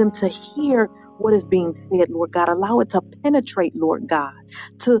 Allow them to hear what is being said, Lord God. Allow it to penetrate, Lord God,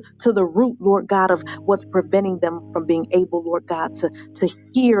 to the root, Lord God, of what's preventing them from being able, Lord God, to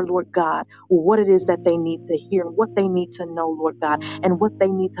hear, Lord God, what it is that they need to hear and what they need to know, Lord God, and what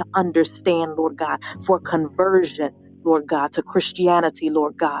they need to understand, Lord God, for conversion. Lord God, to Christianity,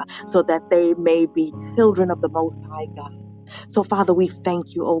 Lord God, so that they may be children of the Most High God. So, Father, we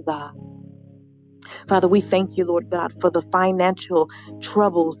thank you, oh God. Father, we thank you, Lord God, for the financial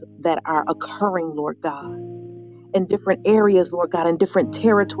troubles that are occurring, Lord God, in different areas, Lord God, in different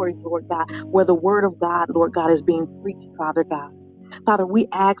territories, Lord God, where the word of God, Lord God, is being preached, Father God. Father, we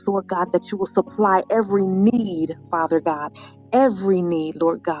ask, Lord God, that you will supply every need, Father God, every need,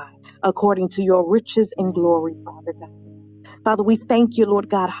 Lord God, according to your riches and glory, Father God. Father, we thank you, Lord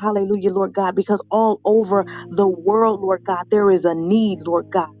God. Hallelujah, Lord God, because all over the world, Lord God, there is a need, Lord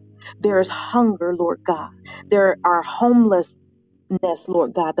God. There is hunger, Lord God. There are homelessness,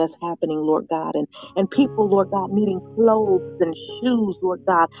 Lord God, that's happening, Lord God. And people, Lord God, needing clothes and shoes, Lord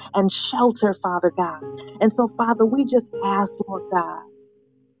God, and shelter, Father God. And so, Father, we just ask, Lord God,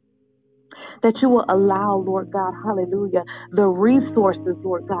 that you will allow, Lord God, hallelujah, the resources,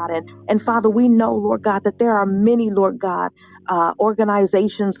 Lord God. And Father, we know, Lord God, that there are many, Lord God,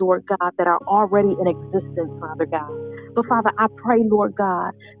 organizations, Lord God, that are already in existence, Father God. But Father, I pray, Lord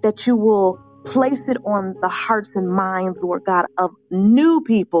God, that you will place it on the hearts and minds, Lord God, of new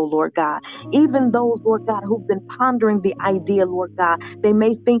people, Lord God, even those, Lord God, who've been pondering the idea, Lord God. They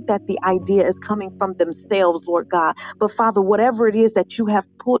may think that the idea is coming from themselves, Lord God, but Father, whatever it is that you have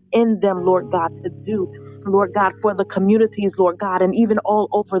put in them, Lord God, to do, Lord God, for the communities, Lord God, and even all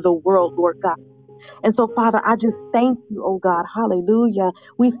over the world, Lord God. And so, Father, I just thank you, oh God. Hallelujah.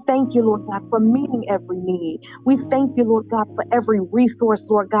 We thank you, Lord God, for meeting every need. We thank you, Lord God, for every resource,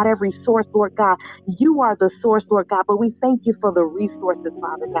 Lord God, every source, Lord God. You are the source, Lord God, but we thank you for the resources,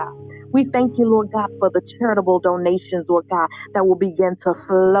 Father God. We thank you, Lord God, for the charitable donations, Lord God, that will begin to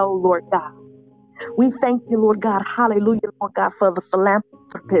flow, Lord God. We thank you, Lord God. Hallelujah, Lord God, for the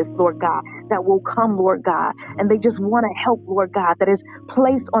philanthropists, Lord God, that will come, Lord God, and they just want to help, Lord God, that is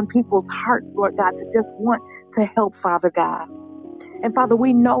placed on people's hearts, Lord God, to just want to help, Father God. And Father,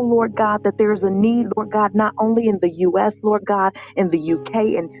 we know, Lord God, that there's a need, Lord God, not only in the U.S., Lord God, in the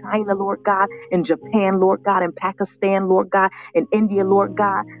U.K., in China, Lord God, in Japan, Lord God, in Pakistan, Lord God, in India, Lord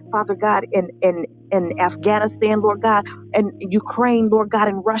God, Father God, in Afghanistan, Lord God, and Ukraine, Lord God,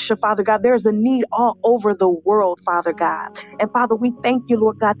 in Russia, Father God. There's a need all over the world, Father God. And Father, we thank you,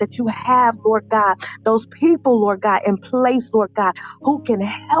 Lord God, that you have, Lord God, those people, Lord God, in place, Lord God, who can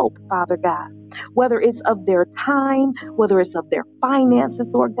help, Father God, whether it's of their time, whether it's of their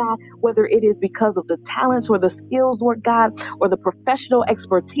finances, Lord God, whether it is because of the talents or the skills, Lord God, or the professional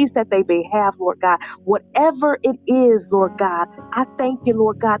expertise that they may have, Lord God, whatever it is, Lord God, I thank you,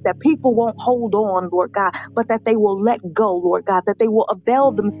 Lord God, that people won't hold on, Lord God, but that they will let go, Lord God, that they will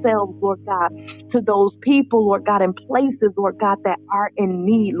avail themselves, Lord God, to those people, Lord God, in places, Lord God, that are in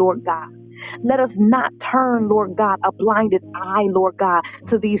need, Lord God. Let us not turn, Lord God, a blinded eye, Lord God,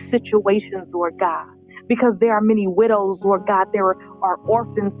 to these situations, Lord God. Because there are many widows, Lord God. There are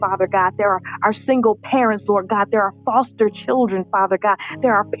orphans, Father God. There are single parents, Lord God. There are foster children, Father God.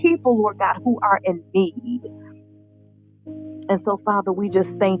 There are people, Lord God, who are in need. And so, Father, we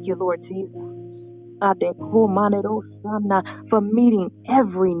just thank you, Lord Jesus, for meeting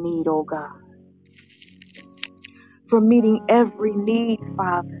every need, oh God. For meeting every need,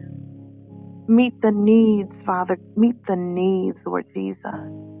 Father. Meet the needs, Father. Meet the needs, Lord Jesus.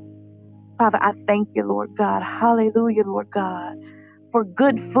 Father, I thank you, Lord God. Hallelujah, Lord God, for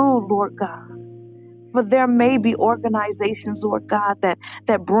good food, Lord God. For there may be organizations, Lord God, that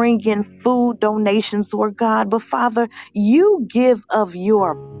bring in food donations, Lord God. But Father, you give of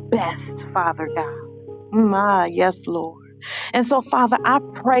your best, Father God. Yes, Lord. And so, Father, I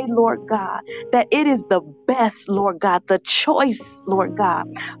pray, Lord God, that it is the best, Lord God, the choice, Lord God,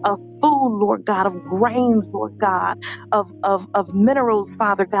 of food, Lord God, of grains, Lord God, of minerals,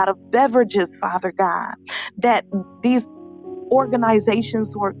 Father God, of beverages, Father God, that these organizations,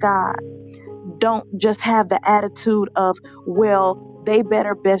 Lord God, don't just have the attitude of, well, they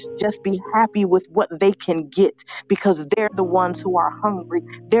better best just be happy with what they can get because they're the ones who are hungry.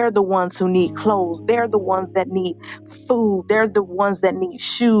 They're the ones who need clothes. They're the ones that need food. They're the ones that need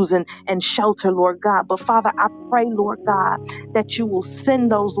shoes and shelter, Lord God. But Father, I pray, Lord God, that you will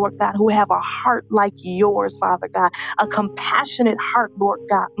send those, Lord God, who have a heart like yours, Father God, a compassionate heart, Lord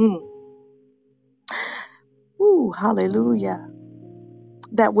God. Ooh, hallelujah,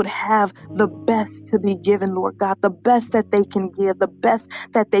 that would have the best to be given, Lord God, the best that they can give, the best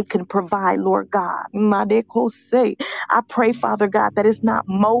that they can provide, Lord God. I pray, Father God, that it's not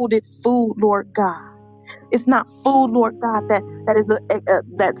molded food, Lord God. It's not food, Lord God, that is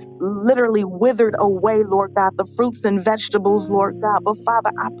that's literally withered away, Lord God, the fruits and vegetables, Lord God. But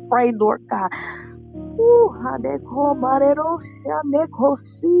Father, I pray, Lord God.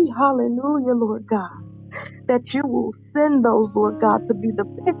 Hallelujah, Lord God, that you will send those, Lord God, to be the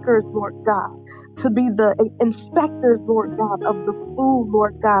pickers, Lord God, to be the inspectors, Lord God, of the food,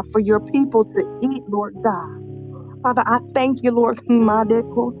 Lord God, for your people to eat, Lord God. Father, I thank you, Lord.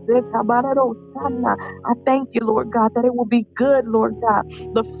 I thank you, Lord God, that it will be good, Lord God.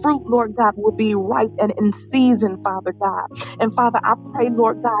 The fruit, Lord God, will be ripe and in season, Father God. And Father, I pray,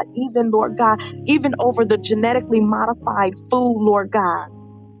 Lord God, even over the genetically modified food, Lord God.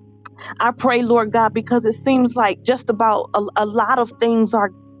 I pray, Lord God, because it seems like just about a lot of things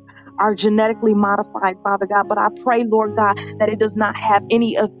are genetically modified, Father God. But I pray, Lord God, that it does not have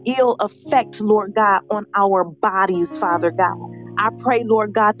any of ill effects, Lord God, on our bodies, Father God. I pray,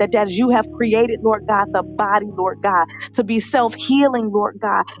 Lord God, that as you have created, Lord God, the body, Lord God, to be self-healing, Lord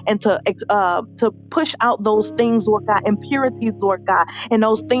God, and to push out those things, Lord God, impurities, Lord God, and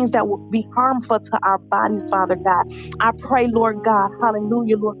those things that will be harmful to our bodies, Father God. I pray, Lord God,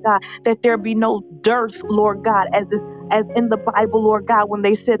 hallelujah, Lord God, that there be no dearth, Lord God, as in the Bible, Lord God, when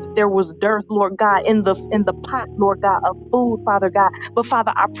they said that there was dearth, Lord God, in the pot, Lord God, of food, Father God. But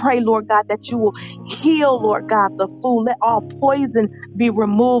Father, I pray, Lord God, that you will heal, Lord God, the food. Let all poison be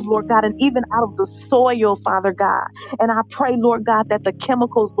removed, Lord God, and even out of the soil, Father God. And I pray, Lord God, that the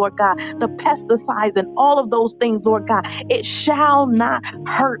chemicals, Lord God, the pesticides and all of those things, Lord God, it shall not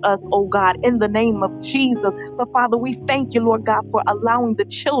hurt us, oh God, in the name of Jesus. So Father, we thank you, Lord God, for allowing the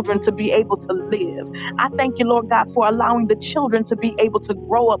children to be able to live. I thank you, Lord God, for allowing the children to be able to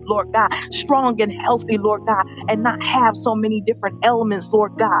grow up, Lord God, strong and healthy, Lord God, and not have so many different elements,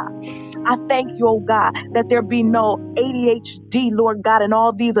 Lord God. I thank you, oh God, that there be no ADHD, Lord God, and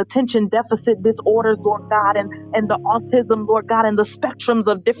all these attention deficit disorders, Lord God, and the autism, Lord God, and the spectrums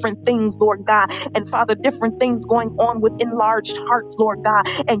of different things, Lord God. And Father, different things going on with enlarged hearts, Lord God,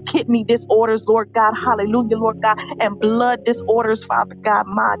 and kidney disorders, Lord God. Hallelujah, Lord God, and blood disorders, Father God.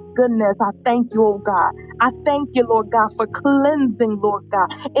 My goodness, I thank you, oh God. I thank you, Lord God, for cleansing, Lord God,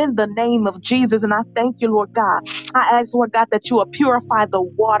 in the name of Jesus. And I thank you, Lord God. I ask, Lord God, that you will purify the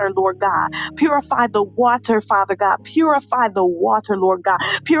water, Lord God. Purify the water, Father God. Purify the water, Lord God.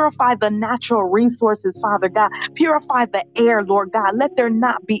 Purify the natural resources, Father God. Purify the air, Lord God. Let there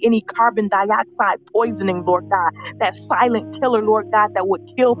not be any carbon dioxide poisoning, Lord God. That silent killer, Lord God, that would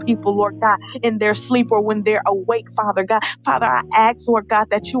kill people, Lord God, in their sleep or when they're awake, Father God. Father, I ask, Lord God,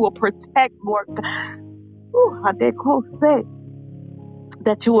 that you will protect, Lord God. Ooh, I did close say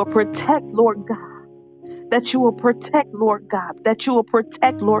that you will protect, Lord God, that you will protect, Lord God, that you will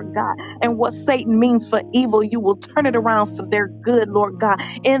protect, Lord God. And what Satan means for evil, you will turn it around for their good, Lord God.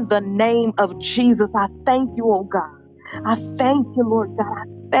 In the name of Jesus, I thank you, oh God. I thank you, Lord God. I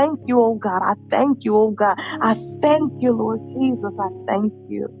thank you, oh God. I thank you, oh God. I thank you, Lord Jesus. I thank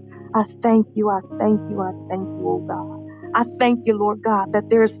you. I thank you. I thank you. I thank you, oh God. I thank you, Lord God, that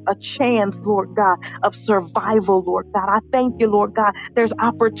there's a chance, Lord God, of survival, Lord God. I thank you, Lord God. There's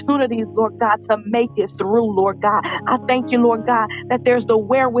opportunities, Lord God, to make it through, Lord God. I thank you, Lord God, that there's the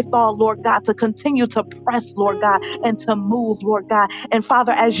wherewithal, Lord God, to continue to press, Lord God, and to move, Lord God. And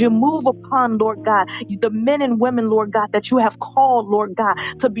Father, as you move upon, Lord God, the men and women, Lord God, that you have called, Lord God,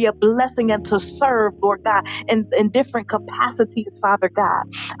 to be a blessing and to serve, Lord God, in different capacities, Father God.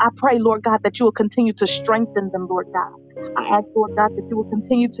 I pray, Lord God, that you will continue to strengthen them, Lord God. I ask, Lord God, that you will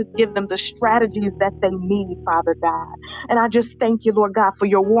continue to give them the strategies that they need, Father God. And I just thank you, Lord God, for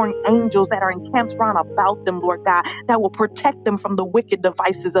your warring angels that are encamped round about them, Lord God, that will protect them from the wicked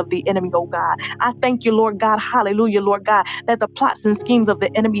devices of the enemy, oh God. I thank you, Lord God, hallelujah, Lord God, that the plots and schemes of the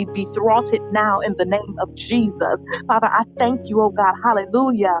enemy be thwarted now in the name of Jesus. Father, I thank you, oh God,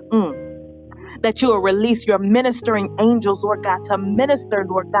 hallelujah. That you will release your ministering angels, Lord God, to minister,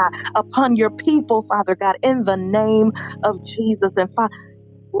 Lord God, upon your people, Father God, in the name of Jesus. And Father,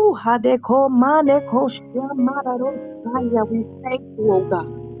 we thank you, oh God.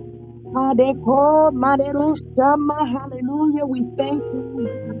 Hallelujah. We thank you,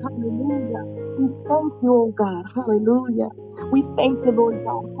 oh God. Hallelujah. We thank you, oh God. Hallelujah. We thank you, Lord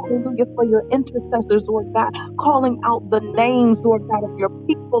God. Hallelujah. For your intercessors, Lord God, calling out the names, Lord God, of your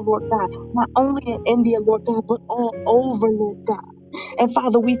people, Lord God, not only in India, Lord God, but all over, Lord God. And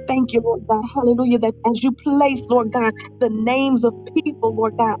Father, we thank you, Lord God, hallelujah, that as you place, Lord God, the names of people,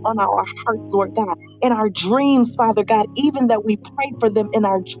 Lord God, on our hearts, Lord God, in our dreams, Father God, even that we pray for them in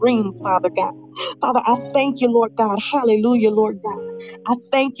our dreams, Father God. Father, I thank you, Lord God, hallelujah, Lord God. I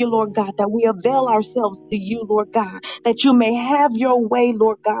thank you, Lord God, that we avail ourselves to you, Lord God, that you may have your way,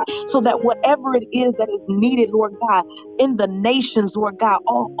 Lord God, so that whatever it is that is needed, Lord God, in the nations, Lord God,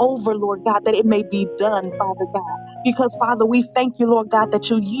 all over, Lord God, that it may be done, Father God. Because, Father, we thank you, Lord God,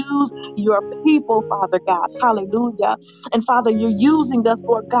 that you use your people, Father God. Hallelujah. And, Father, you're using us,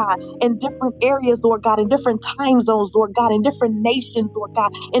 Lord God, in different areas, Lord God, in different time zones, Lord God, in different nations, Lord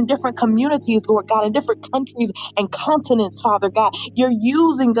God, in different communities, Lord God, in different countries and continents, Father God. You're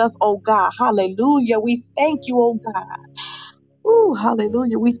using us, oh God. Hallelujah. We thank you, oh God. Ooh,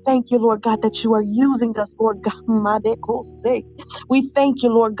 hallelujah. We thank you, Lord God, that you are using us, Lord God. Madekose. We thank you,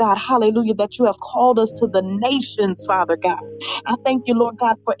 Lord God, hallelujah, that you have called us to the nations, Father God. I thank you, Lord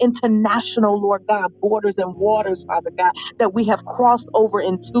God, for international, Lord God, borders and waters, Father God, that we have crossed over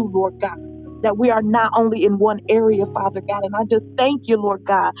into, Lord God. That we are not only in one area, Father God. And I just thank you, Lord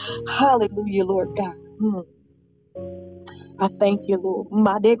God. Hallelujah, Lord God. I thank you, Lord.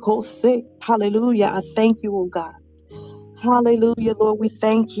 Madekose. Hallelujah. I thank you, oh God. Hallelujah, Lord. We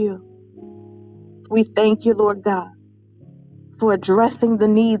thank you. We thank you, Lord God, for addressing the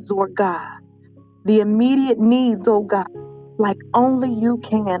needs, Lord God, the immediate needs, oh God, like only you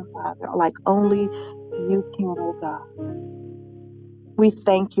can, Father, like only you can, oh God. We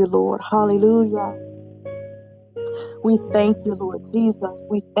thank you, Lord. Hallelujah. We thank you, Lord Jesus.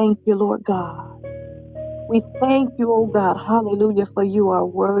 We thank you, Lord God. We thank you, oh God. Hallelujah, for you are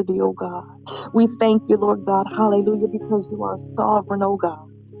worthy, oh God. We thank you, Lord God. Hallelujah, because you are sovereign, oh God.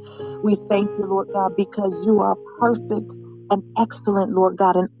 We thank you, Lord God, because you are perfect and excellent, Lord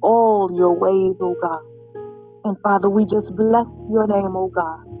God, in all your ways, oh God. And Father, we just bless your name, oh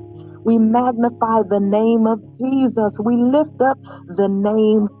God. We magnify the name of Jesus. We lift up the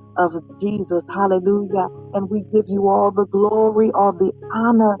name of Jesus. Hallelujah. And we give you all the glory, all the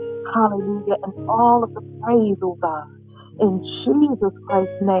honor. Hallelujah. And all of the praise, oh God. In Jesus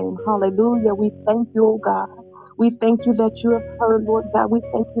Christ's name, hallelujah. We thank you, oh God. We thank you that you have heard, Lord God. We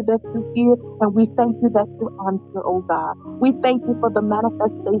thank you that you hear, and we thank you that you answer, oh God. We thank you for the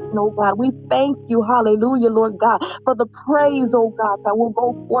manifestation, oh God. We thank you, hallelujah, Lord God, for the praise, oh God, that will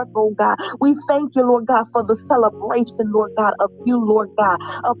go forth, oh God. We thank you, Lord God, for the celebration, Lord God, of you, Lord God,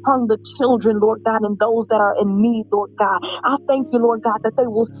 upon the children, Lord God, and those that are in need, Lord God. I thank you, Lord God, that they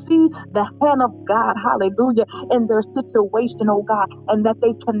will see the hand of God, hallelujah, in their situation, oh God, and that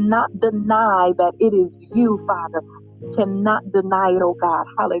they cannot deny that it is you, Father. Cannot deny it, oh God.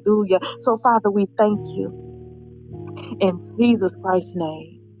 Hallelujah. So, Father, we thank you in Jesus Christ's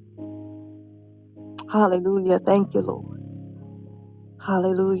name. Hallelujah. Thank you, Lord.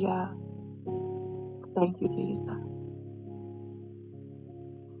 Hallelujah. Thank you, Jesus.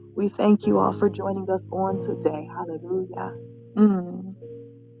 We thank you all for joining us on today. Hallelujah. Mm.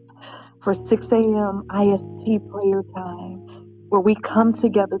 For 6 a.m. IST prayer time, where we come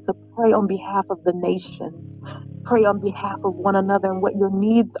together to pray on behalf of the nations, pray on behalf of one another and what your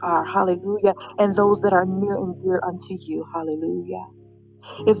needs are. Hallelujah. And those that are near and dear unto you. Hallelujah.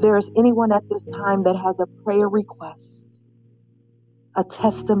 If there is anyone at this time that has a prayer request, a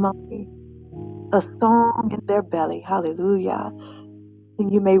testimony, a song in their belly, hallelujah, then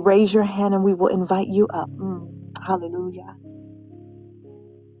you may raise your hand and we will invite you up. Hallelujah.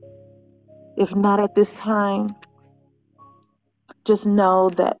 If not at this time, just know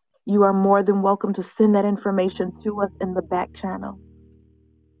that you are more than welcome to send that information to us in the back channel.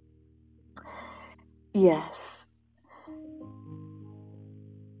 Yes.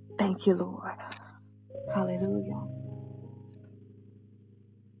 Thank you, Lord. Hallelujah.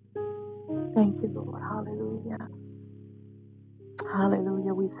 Thank you, Lord. Hallelujah.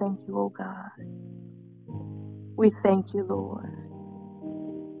 Hallelujah. We thank you, oh God. We thank you, Lord.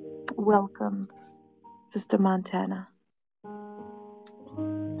 Welcome, Sister Montana.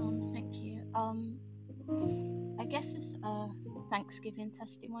 Thank you. I guess it's a Thanksgiving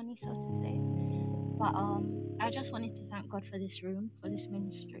testimony, so to say. But I just wanted to thank God for this room, for this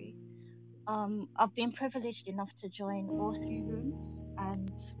ministry. I've been privileged enough to join all three rooms,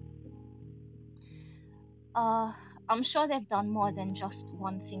 and I'm sure they've done more than just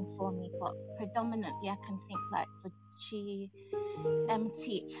one thing for me, but predominantly I can think like for GMT,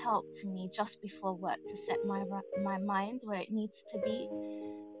 it's helped me just before work to set my mind where it needs to be,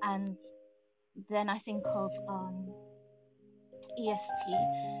 and then I think of EST,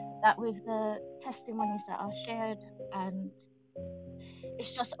 that with the testimonies that are shared, and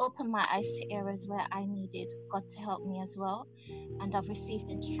it's just opened my eyes to areas where I needed God to help me as well, and I've received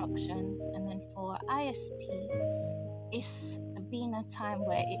instructions. And then for IST, it's been a time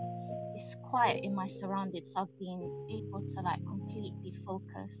where it's quiet in my surroundings, so I've been able to like completely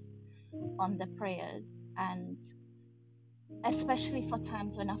focus on the prayers, and especially for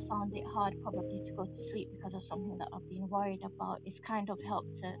times when I found it hard probably to go to sleep because of something that I've been worried about, it's kind of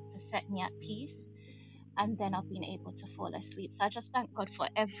helped to set me at peace, and then I've been able to fall asleep. So I just thank God for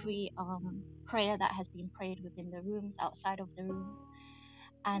every prayer that has been prayed within the rooms, outside of the room,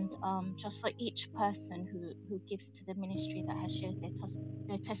 and just for each person who gives to the ministry that has shared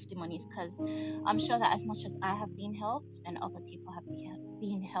their testimonies, because I'm sure that as much as I have been helped, then other people have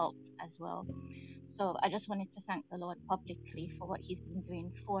been helped as well. So I just wanted to thank the Lord publicly for what He's been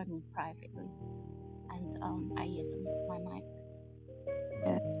doing for me privately, and I yield my mic.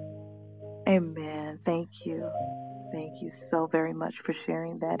 Amen. Thank you. Thank you so very much for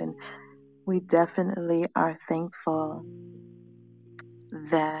sharing that. And we definitely are thankful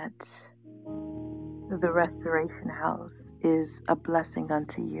that the Restoration House is a blessing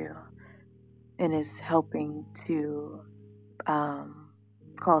unto you and is helping to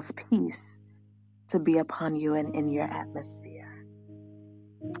cause peace to be upon you and in your atmosphere.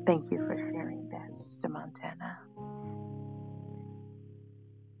 Thank you for sharing that, Sister Montana.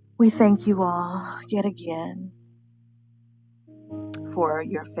 We thank you all yet again for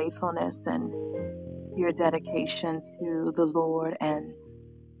your faithfulness and your dedication to the Lord, and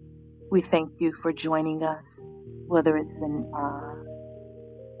we thank you for joining us, whether it's in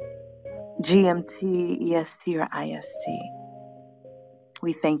GMT, EST, or IST.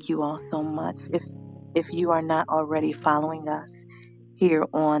 We thank you all so much. If you are not already following us here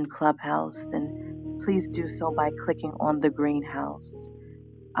on Clubhouse, then please do so by clicking on the greenhouse.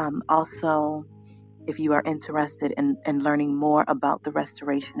 Also, if you are interested in learning more about the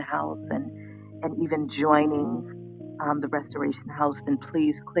Restoration House and even joining the Restoration House, then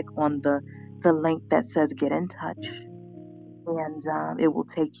please click on the link that says get in touch, and it will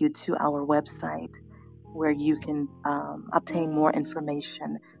take you to our website where you can obtain more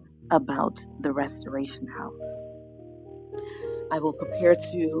information about the Restoration House. I will prepare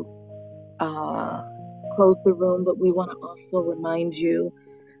to close the room, but we want to also remind you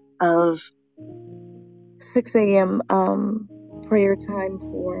of 6 a.m. Prayer time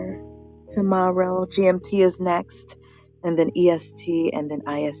for tomorrow. GMT is next, and then EST, and then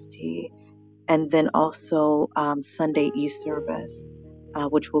IST, and then also Sunday e-service,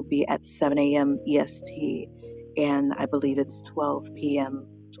 which will be at 7 a.m. EST, and I believe it's 12 p.m.,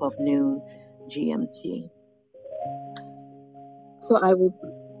 12 noon GMT. So I will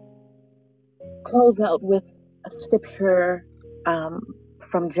close out with a scripture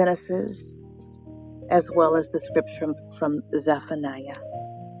from Genesis, as well as the scripture from Zephaniah.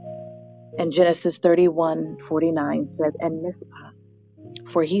 And Genesis 31:49 says, "And Mizpah,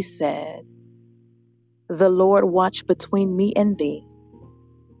 for he said, the Lord watch between me and thee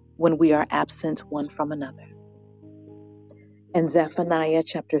when we are absent one from another." And Zephaniah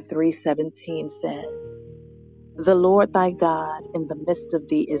chapter 3:17 says, "The Lord thy God in the midst of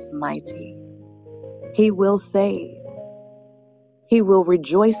thee is mighty. He will save. He will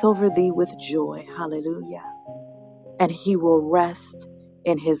rejoice over thee with joy." Hallelujah. "And he will rest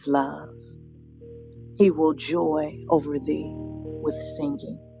in his love. He will joy over thee with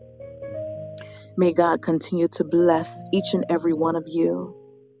singing." May God continue to bless each and every one of you.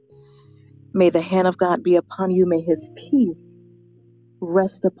 May the hand of God be upon you. May his peace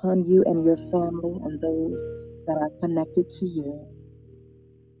rest upon you and your family and those that are connected to you.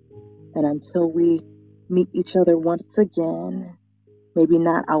 And until we meet each other once again, maybe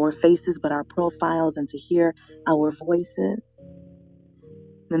not our faces, but our profiles, and to hear our voices,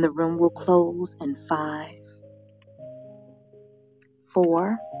 then the room will close in 5,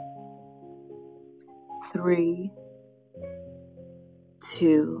 4, 3,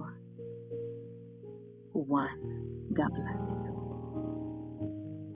 2, 1. God bless you.